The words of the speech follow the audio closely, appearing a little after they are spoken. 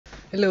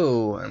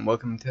Hello and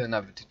welcome to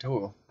another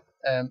tutorial.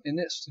 In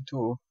this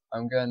tutorial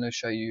I'm going to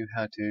show you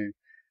how to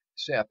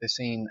set up a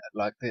scene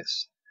like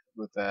this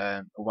with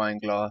a wine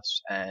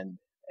glass and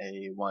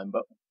a wine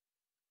bottle.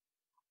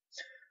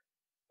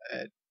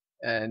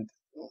 And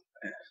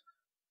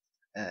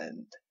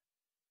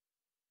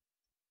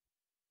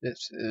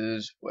this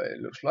is what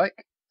it looks like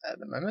at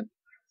the moment.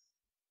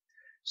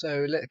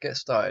 So let's get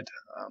started.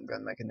 I'm going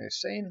to make a new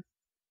scene.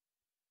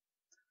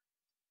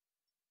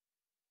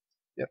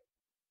 Yep.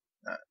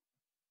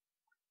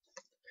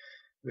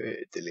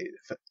 We delete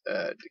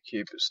the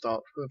cube to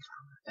start with,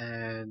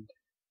 and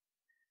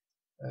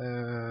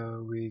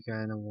we're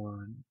going to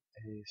want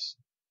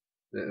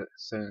the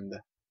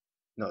cylinder.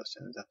 Not a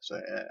cylinder,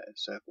 sorry, a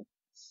circle,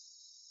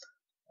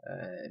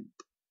 and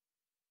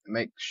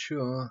make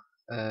sure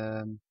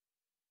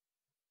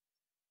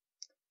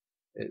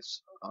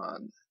it's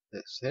on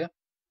this here,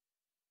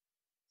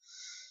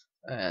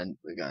 and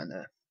we're going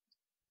to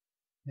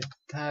hit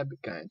tab,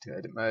 go into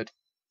edit mode,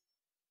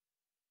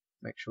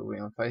 make sure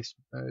we're on face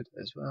mode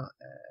as well,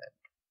 and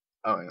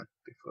oh, hang on,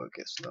 before I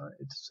get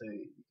started, so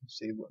you can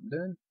see what I'm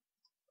doing,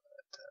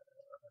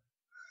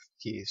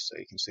 keys so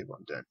you can see what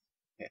I'm doing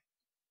here.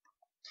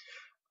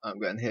 I'm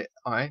going to hit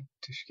I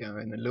to go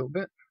in a little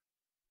bit.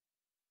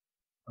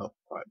 Oh,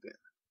 quite a bit.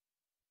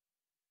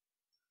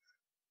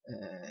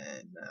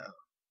 And now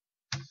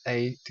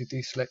A to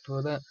deselect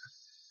all that,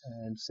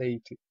 and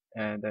C to,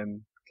 and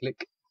then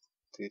click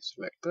to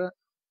select that.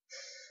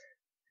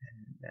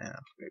 And now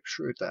we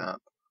extrude that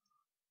up.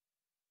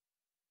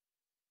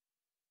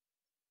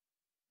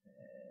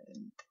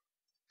 And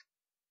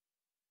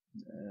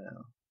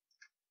now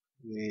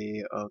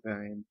we are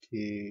going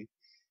to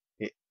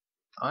hit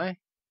I.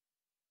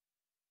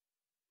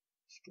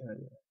 Just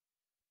go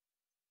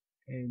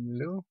in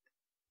low.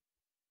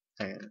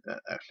 And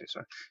actually,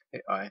 sorry,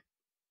 hit I.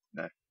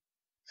 No,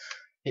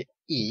 hit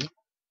E.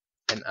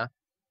 Enter.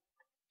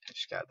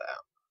 Just get that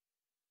out.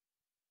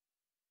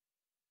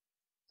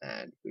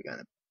 And we're going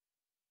to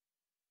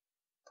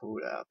pull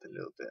it out a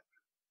little bit.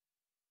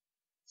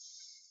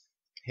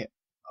 Hit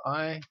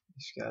I.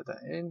 Just get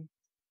that in.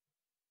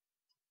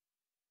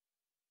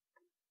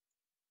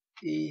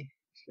 E.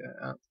 Just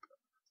go up.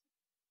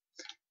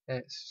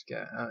 Let's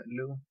go out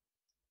low.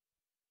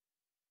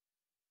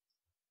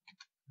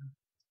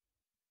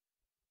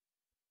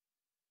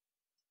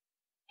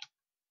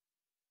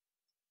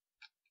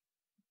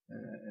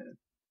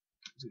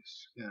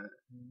 Just go in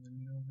a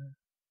little bit.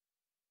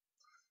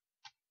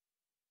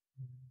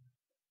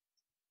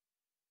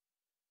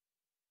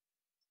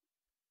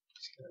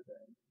 Just go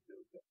down a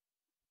little bit.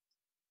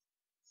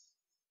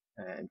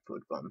 And for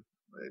the bottom,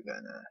 we're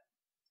gonna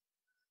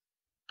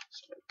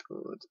select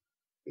all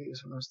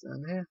these ones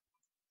down here.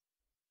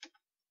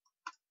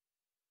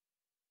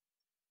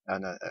 Oh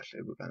no,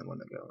 actually we're going to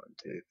want to go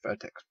into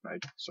vertex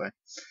mode, sorry.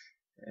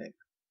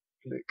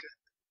 Click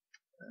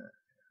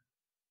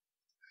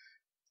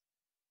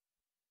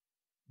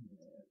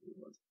we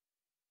want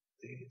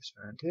these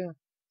around here.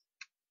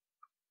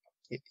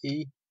 Hit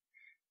E,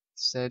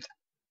 Z,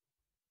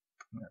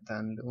 bring that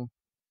down a little.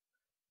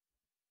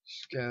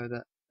 Scale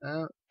that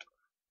out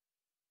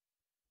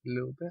a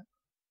little bit.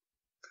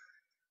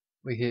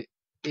 We hit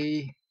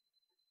E,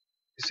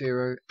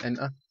 0,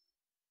 enter,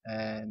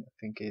 and I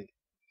think it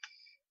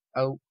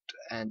Alt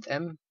and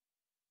M,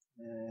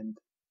 and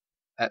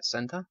at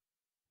center,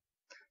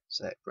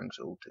 so it brings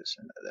it all to the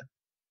center there.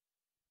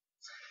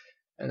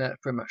 And that's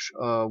pretty much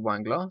our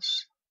wine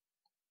glass,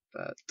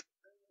 but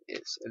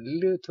it's a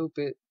little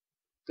bit,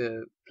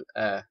 the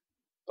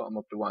bottom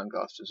of the wine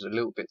glass is a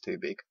little bit too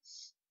big,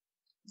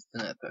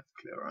 and that's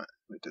perfectly alright.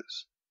 We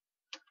just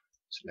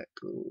select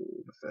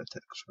all the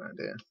vertex around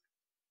here,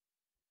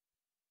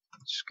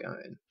 just go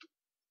in.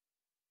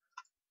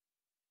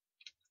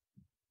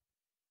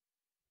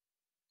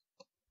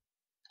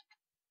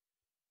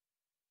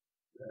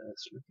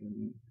 That's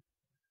looking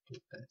a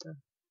bit better.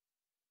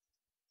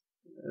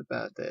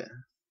 About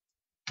there.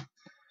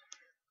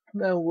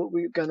 Now what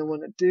we're going to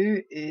want to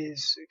do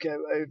is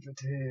go over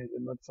to the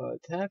modifier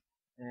tab,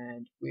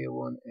 and we are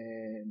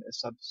wanting a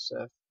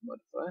subsurf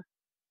modifier,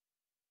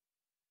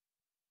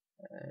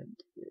 and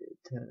we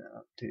turn it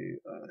up to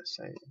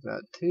say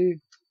about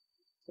 2.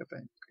 Go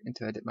back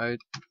into edit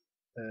mode,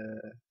 go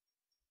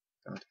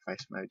into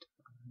face mode,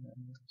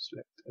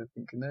 select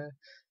everything in there,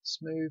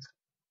 smooth,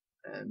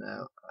 and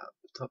now at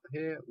the top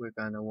here we're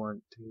going to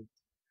want to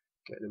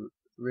get the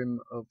rim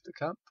of the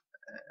cup,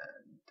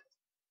 and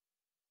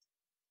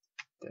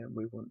then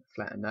we want to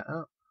flatten that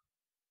out,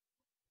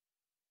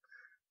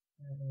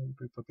 and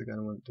we're probably going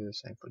to want to do the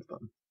same for the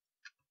bottom.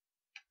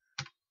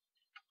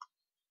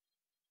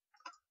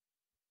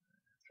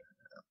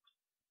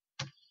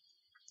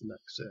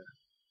 Like so.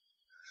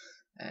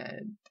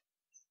 And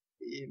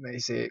you may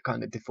see it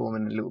kind of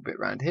deforming a little bit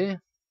around here,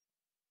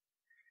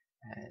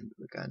 and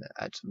we're going to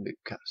add some loop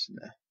cuts in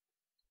there.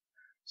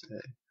 So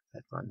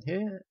add one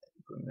here,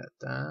 bring that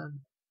down,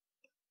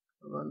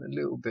 run a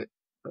little bit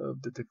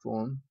of the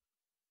deform,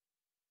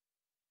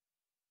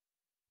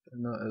 but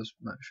not as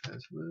much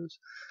as was,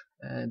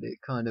 and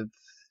it kind of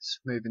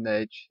smoothing the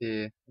edge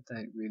here. I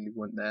don't really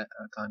want that.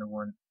 I kind of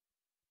want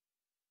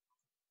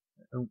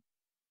um,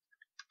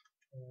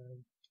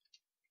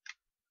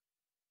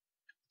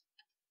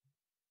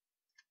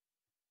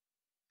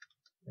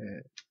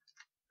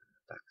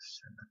 back to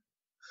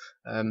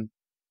center.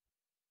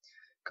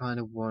 Kind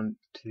of want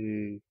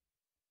to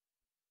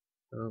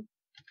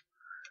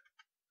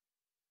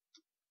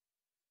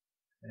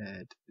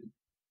add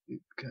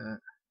loop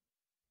cut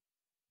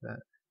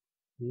that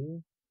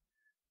here,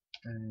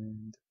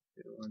 and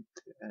we want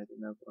to add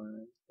another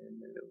one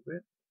in a little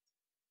bit.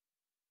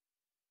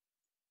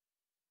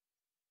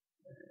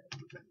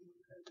 And we're going to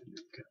add a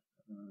loop cut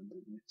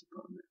underneath the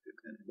bottom of the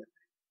canada.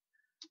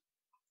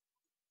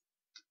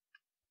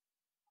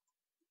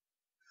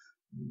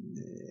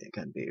 It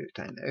can be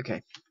retained.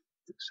 Okay,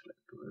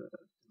 select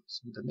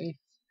what's underneath.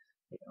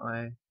 The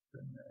eye,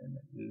 bring that in a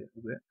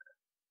little bit,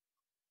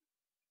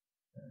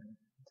 and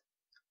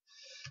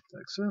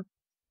like so.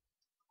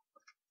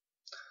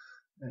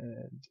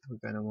 And we're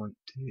going to want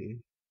to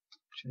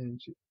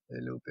change it a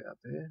little bit up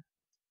here.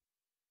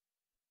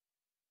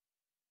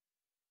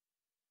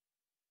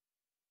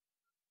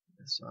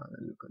 It's starting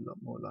to look a lot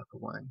more like a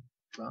wine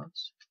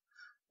glass.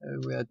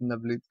 We add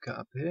another loop cut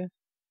up here.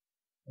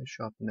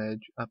 Sharpen the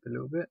edge up a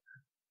little bit.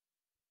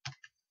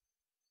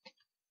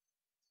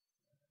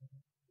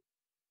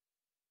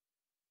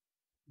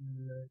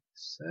 Like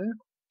so.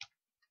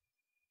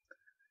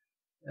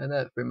 And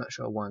that's pretty much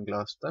our wine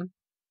glass done.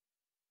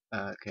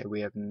 Okay,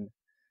 we haven't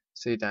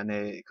see down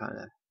here it kind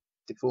of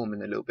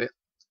deforming a little bit.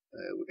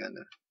 We're going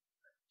to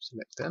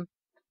select them.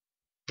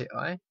 Hit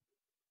I.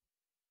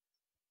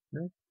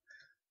 No?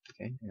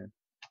 Okay, yeah.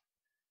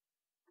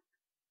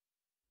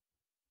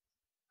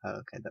 Oh,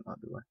 okay, that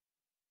might be why.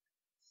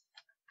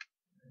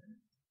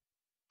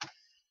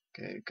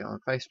 Okay, go on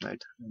face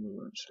mode, and we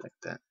want to select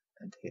that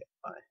and hit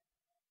I.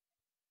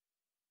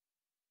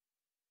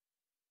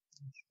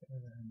 Let's go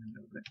down a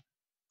little bit.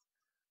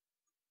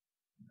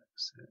 Like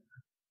so.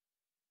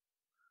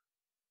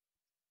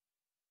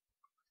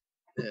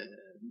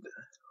 And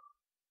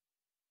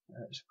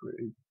that's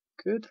pretty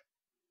good.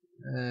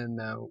 And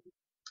now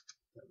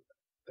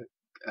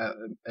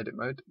edit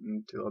mode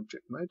into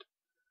object mode.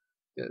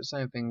 Get the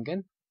same thing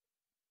again.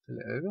 Pull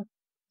it over.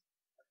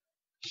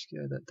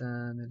 Scale that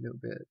down a little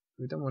bit.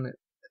 We don't want it.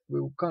 We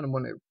kind of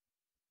want it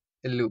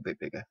a little bit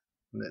bigger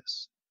than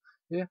this.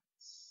 Yeah.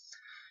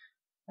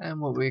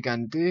 And what we're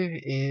going to do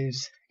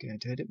is go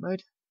into edit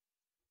mode.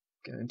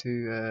 Go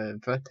into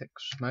vertex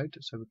mode,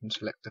 so we can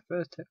select the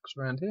vertex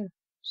around here.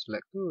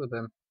 Select all of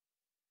them.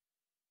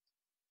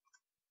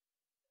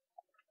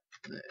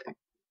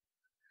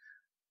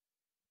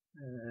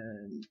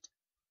 And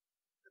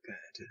go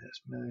into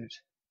this mode.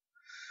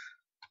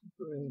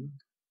 Bring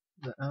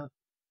that up.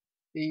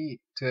 E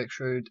to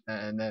extrude,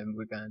 and then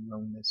we're going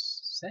along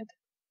this Z.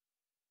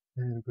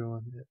 And we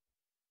want it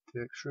to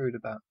extrude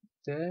about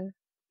there.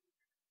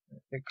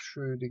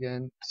 Extrude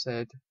again, Z.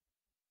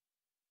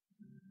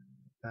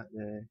 About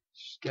there.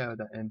 Scale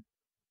that in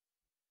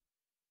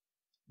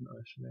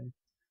nicely.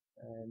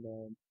 And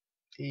then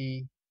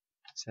E,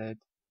 Z.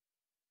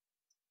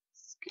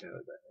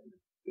 Scale that in a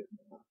bit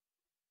more.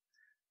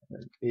 And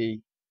then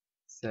B,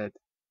 Z.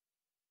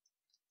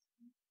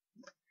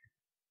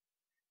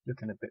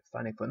 Looking a bit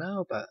funny for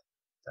now, but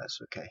that's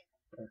okay.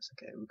 That's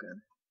okay. We're going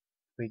to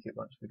tweak it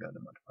once we got the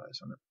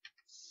modifiers on it.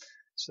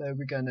 So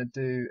we're going to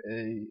do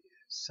a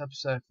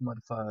subsurface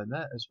modifier on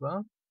that as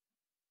well.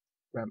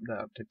 Ramp that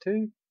up to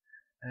 2,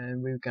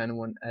 and we're going to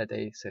want to add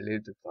a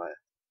solidifier.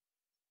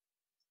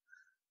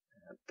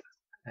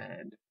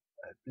 And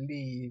I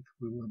believe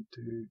we want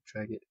to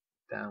drag it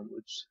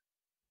downwards.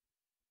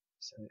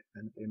 So it's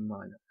going to be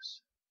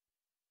minus.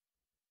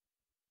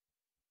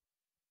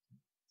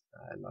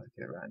 I like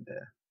it around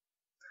there.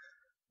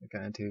 We're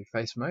going to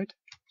face mode.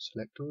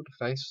 Select all the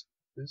faces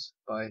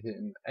by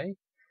hitting A,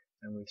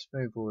 and we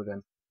smooth all of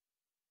them.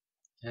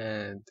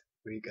 And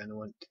we're going to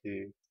want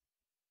to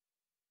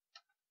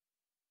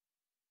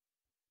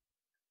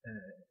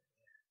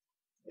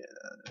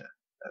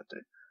that'll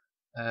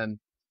do.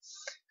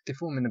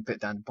 Deforming a bit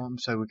down the bottom,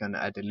 so we're going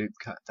to add a loop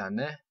cut down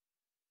there.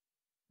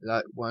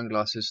 Like wine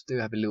glasses do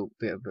have a little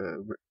bit of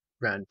a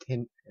round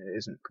tint, it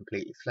isn't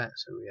completely flat,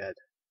 so we add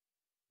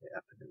it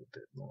up a little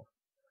bit more,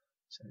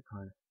 so it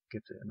kind of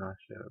gives it a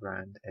nice little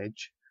round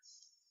edge.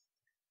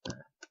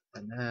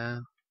 And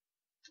now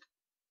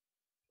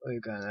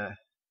we're going to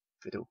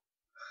fiddle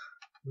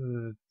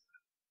with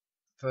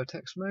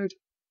vertex mode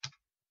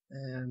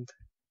and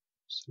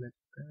select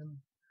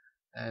them,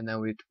 and now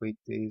we tweak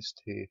these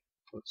to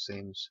what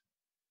seems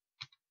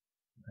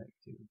like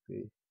it would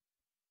be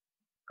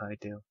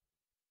ideal.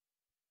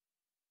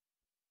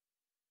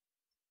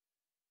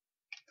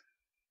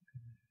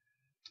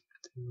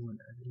 Do we want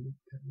to add a loop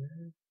cut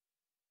there?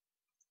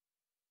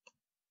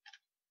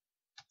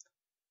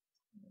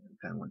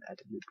 We're going to want to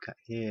add a loop cut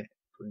here,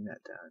 bring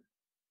that down.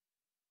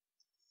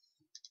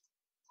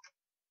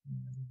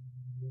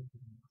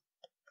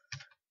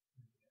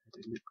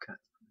 Add a loop cut,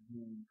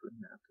 bring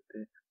that up a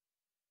bit.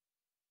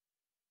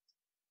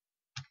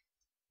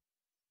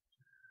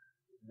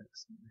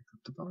 Let's make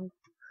up the bar.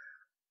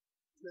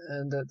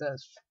 And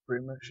that's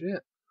pretty much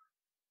it.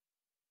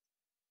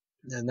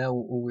 And now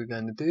all we're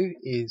going to do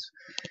is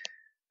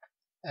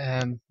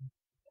come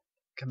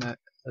out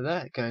of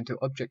that, go into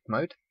object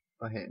mode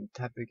by hitting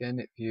tab again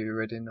if you're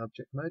already in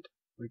object mode.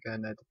 We're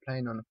going to add the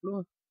plane on the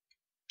floor,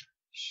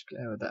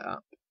 scale that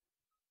up.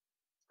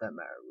 Don't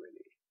matter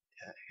really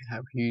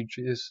how huge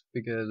it is,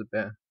 bigger the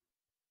better.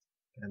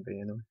 Can be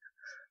anyway.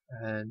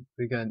 And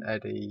we're going to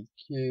add a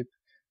cube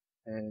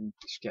and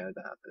scale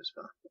that up as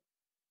well.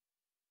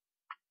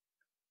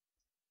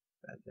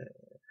 And,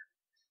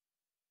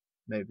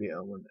 maybe I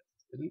want it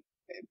maybe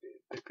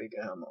a bit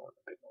bigger. I might want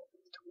a bit more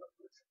to work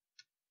with.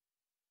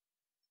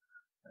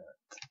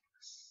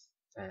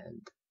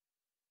 And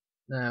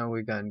now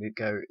we're going to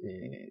go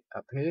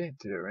up here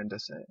to the render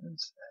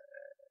settings.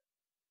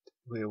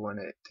 We want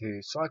it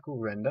to cycle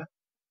render.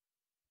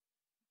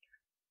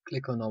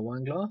 Click on our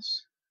wine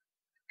glass.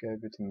 Go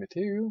over to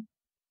material,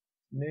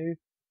 new,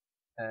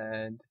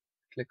 and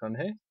click on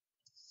here.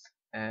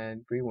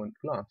 And we want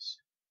glass.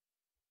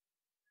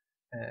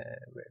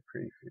 We're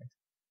preview.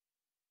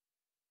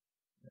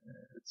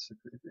 It's a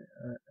preview.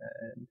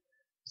 And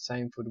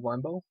same for the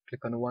wine bowl.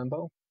 Click on the wine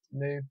bowl,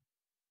 new,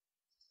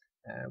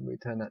 and we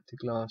turn that to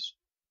glass.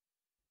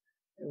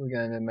 And we're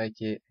going to make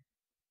it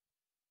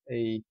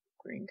a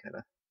green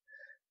color.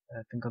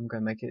 I think I'm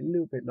going to make it a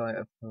little bit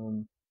lighter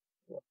from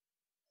what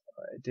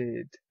I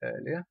did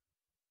earlier.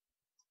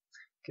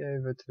 Go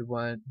over to the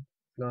wine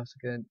glass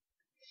again.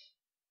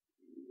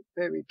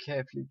 Very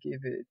carefully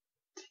give it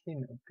a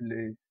tint of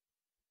blue.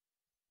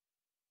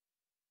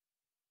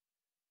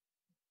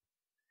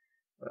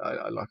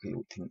 I like a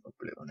little tint of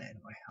blue on it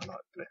anyway. I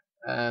like blue.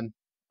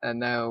 And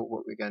now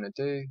what we're going to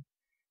do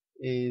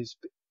is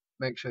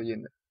make sure you're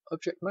in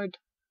object mode.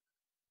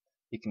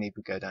 You can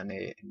either go down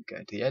here and go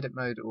into edit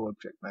mode or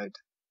object mode,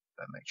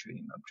 but make sure you're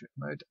in object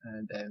mode,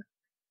 and then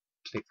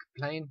click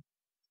plane.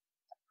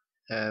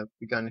 We're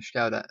going to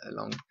scale that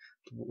along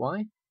to the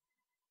Y,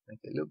 make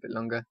it a little bit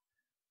longer,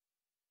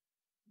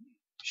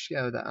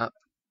 scale that up,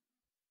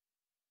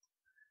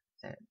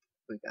 and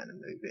we're going to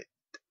move it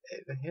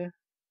over here.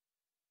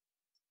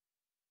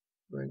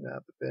 Bring that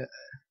up a bit.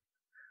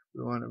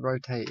 We want to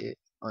rotate it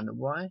on the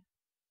Y.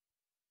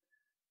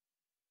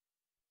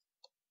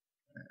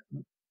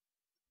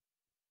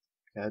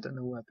 Okay, I don't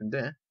know what happened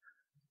there.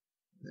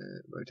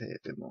 Rotate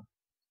it a bit more.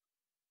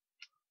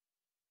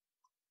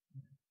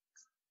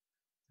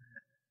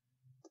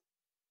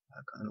 I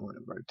kind of want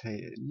to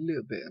rotate it a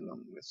little bit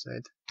along the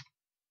side.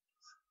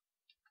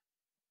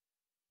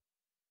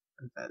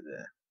 About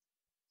there.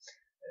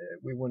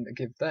 We want to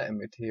give that a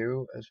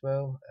material as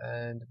well,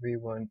 and we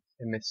want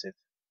emissive.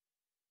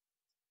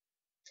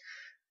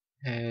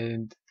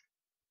 And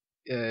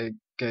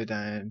go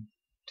down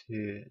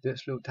to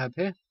this little tab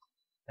here,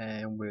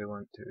 and we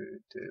want to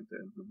do a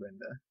bit of a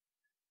render.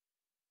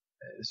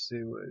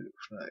 See what it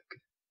looks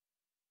like.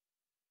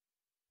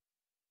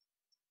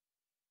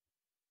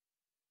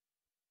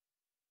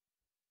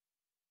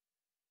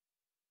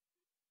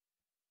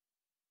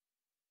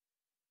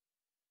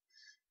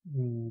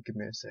 Give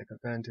me a sec, I'm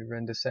going to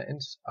render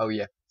settings. Oh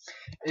yeah,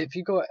 if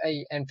you got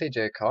a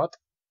NVIDIA card,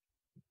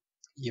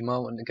 you might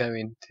want to go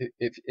into,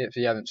 if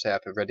you haven't set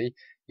up already,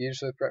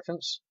 user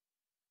preference,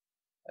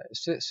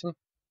 system,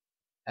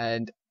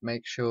 and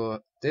make sure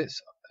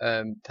this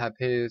tab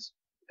here is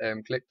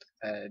clicked,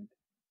 and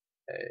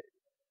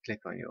click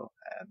on your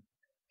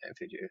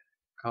NVIDIA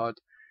card.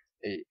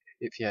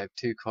 If you have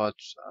two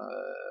cards,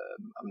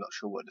 I'm not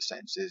sure what the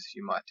settings is.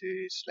 You might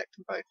do select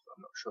them both.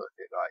 I'm not sure if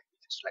it like you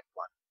can select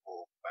one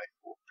or both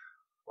or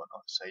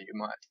whatnot. So you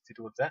might have to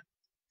fiddle with that.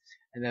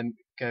 And then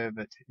go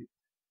over to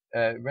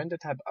render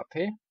tab up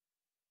here.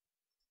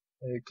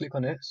 Click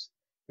on this.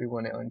 We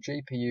want it on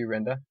GPU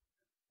render,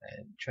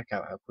 and check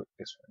out how quick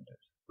this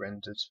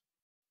renders.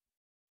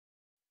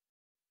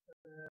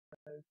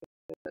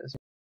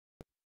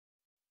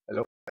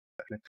 Hello.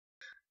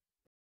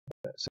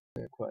 That's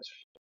quite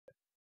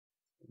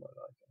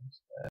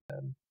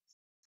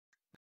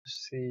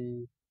let's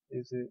see,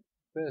 is it,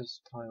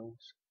 where's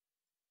tiles?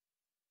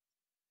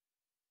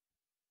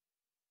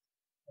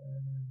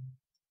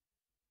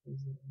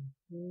 Is it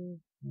here?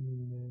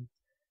 No.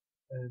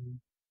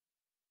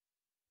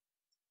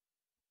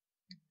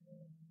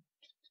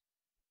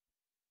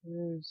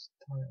 Where's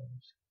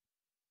tiles?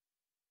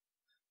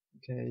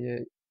 Okay,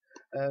 yeah.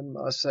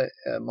 I'll say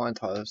mine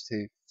tiles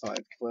to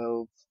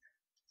 512.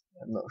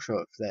 I'm not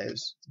sure if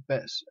there's the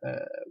best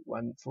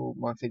one for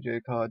my video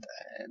card,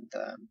 and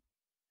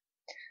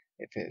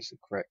if it's the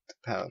correct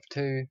power of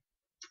 2.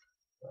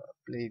 I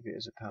believe it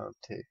is a power of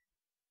 2.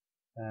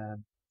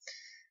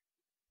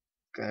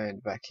 Going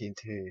back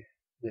into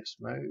this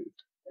mode,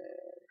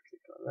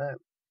 click on that,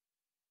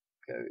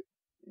 go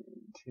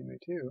into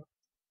material,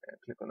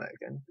 and click on that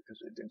again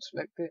because we didn't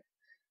select it.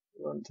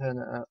 We want to turn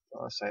it up,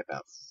 I'll say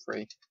about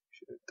 3,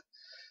 should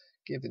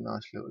give a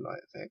nice little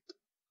light effect.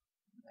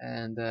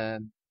 And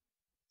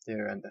the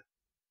render.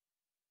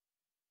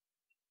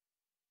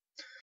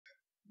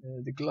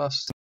 The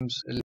glass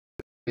seems a little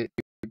bit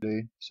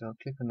blue, so I'll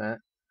click on that,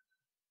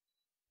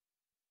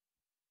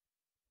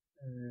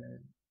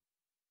 And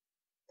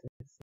this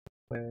is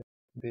where it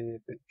can be a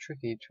bit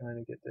tricky trying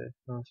to get the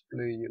nice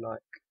blue you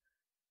like.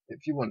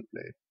 If you want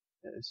blue,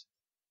 that is.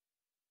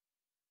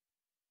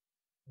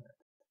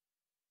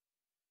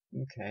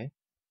 Okay.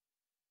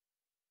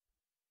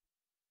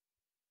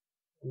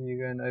 Are you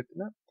going to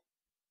open up?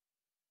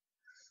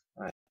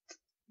 Right.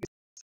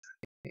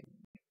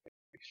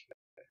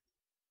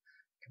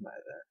 Come out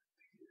of that.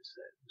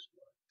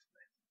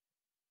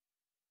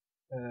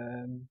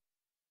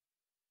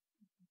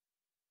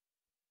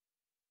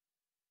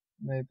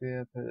 Maybe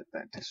I'll put it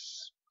back to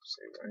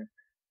 0.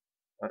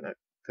 Oh no,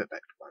 put it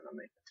back to 1 I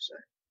mean. So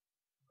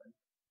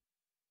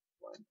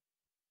 1,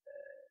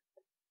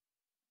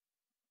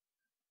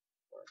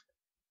 1,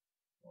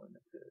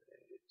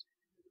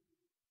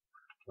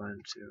 1,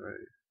 1,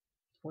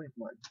 0.1.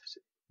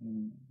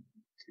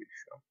 Too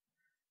sharp.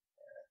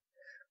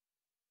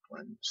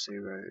 1,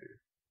 0.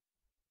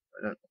 I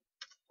don't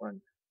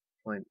know.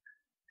 1.02.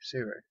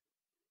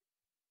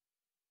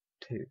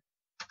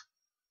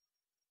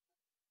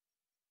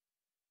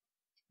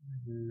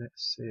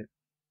 Let's see if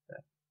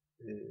that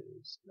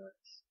is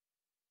nice.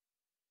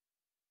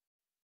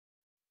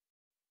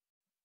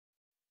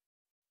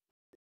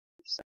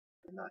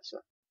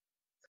 Nicer.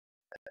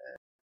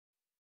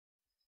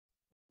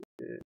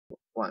 The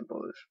white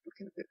ball is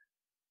looking a bit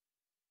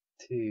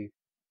too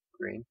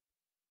green.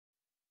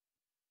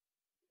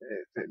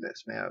 If it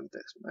lets me out of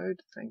this mode,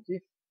 thank you.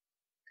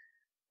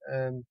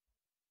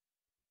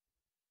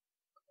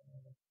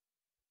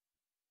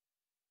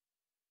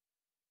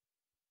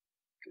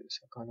 Because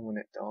I kind of want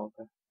it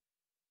darker.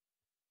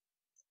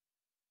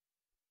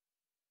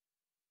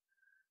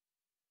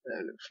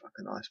 That looks like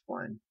a nice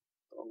wine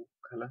bowl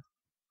colour.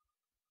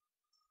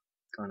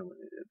 Kind of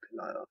wanted it a bit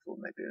lighter. I thought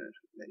maybe it would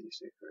let you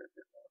see through it a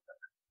bit more.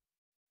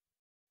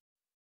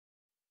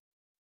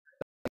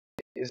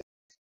 It's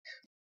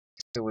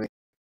still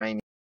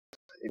rainy.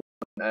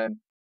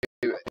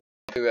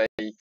 Do a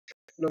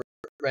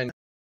render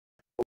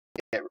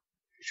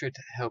should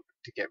help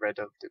to get rid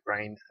of the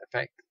rain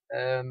effect.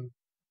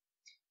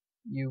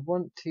 You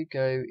want to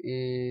go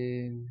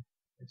in.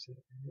 Is it?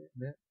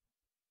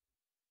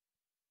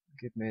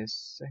 Give me a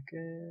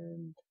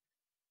second.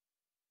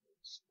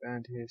 It's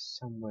around here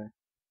somewhere.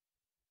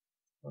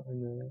 Not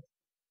in the.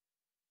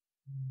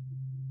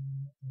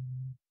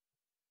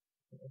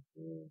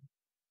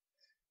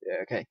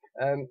 Yeah. Okay.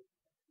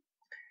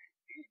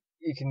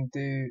 You can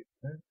do.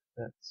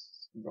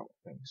 That's the wrong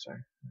thing.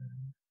 Sorry.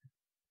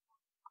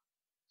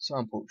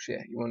 Samples.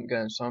 Yeah. You want to go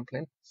and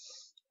sampling.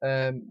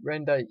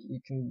 Render. You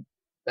can.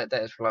 That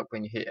is for like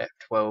when you hit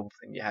F12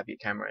 and you have your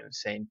camera in the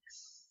scene.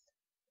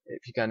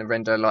 If you're going to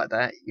render like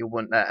that, you'll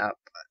want that up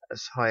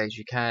as high as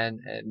you can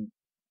and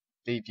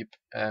leave your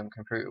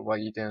computer while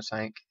you're doing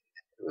something.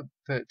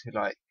 Put it to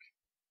like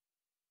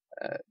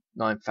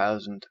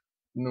 9,000.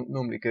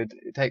 Normally good.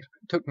 It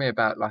took me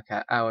about like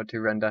an hour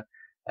to render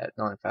at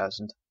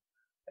 9,000,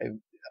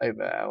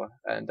 over an hour.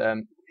 And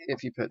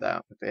if you put that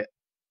up a bit,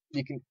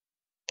 you can.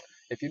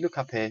 If you look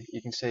up here,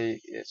 you can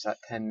see it's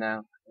at 10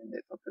 now, and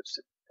if I put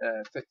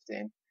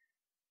 15,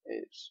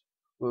 it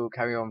will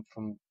carry on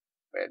from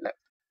where it left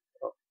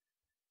off.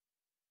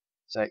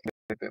 So it can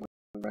be a bit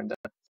more render.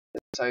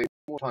 So the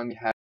more time you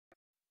have,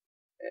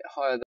 the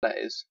higher the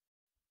letters.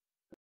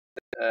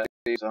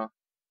 These are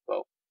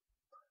well.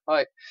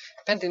 Hi,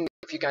 depending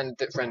if you're going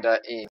to render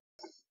in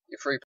your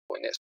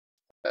 3.0, it's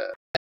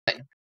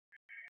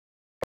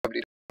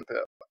probably don't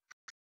put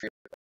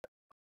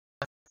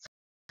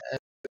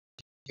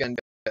you're going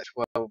to do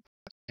 12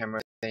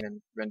 camera thing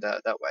and render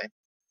it that way.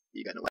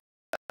 You're going to wait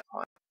that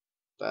high,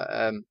 but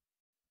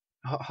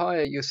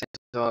higher your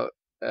settings are,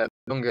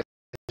 longer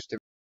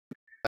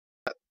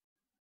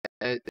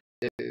the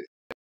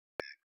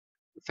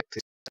effect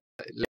is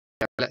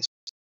less.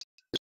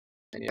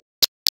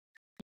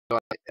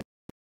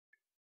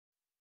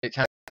 It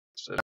can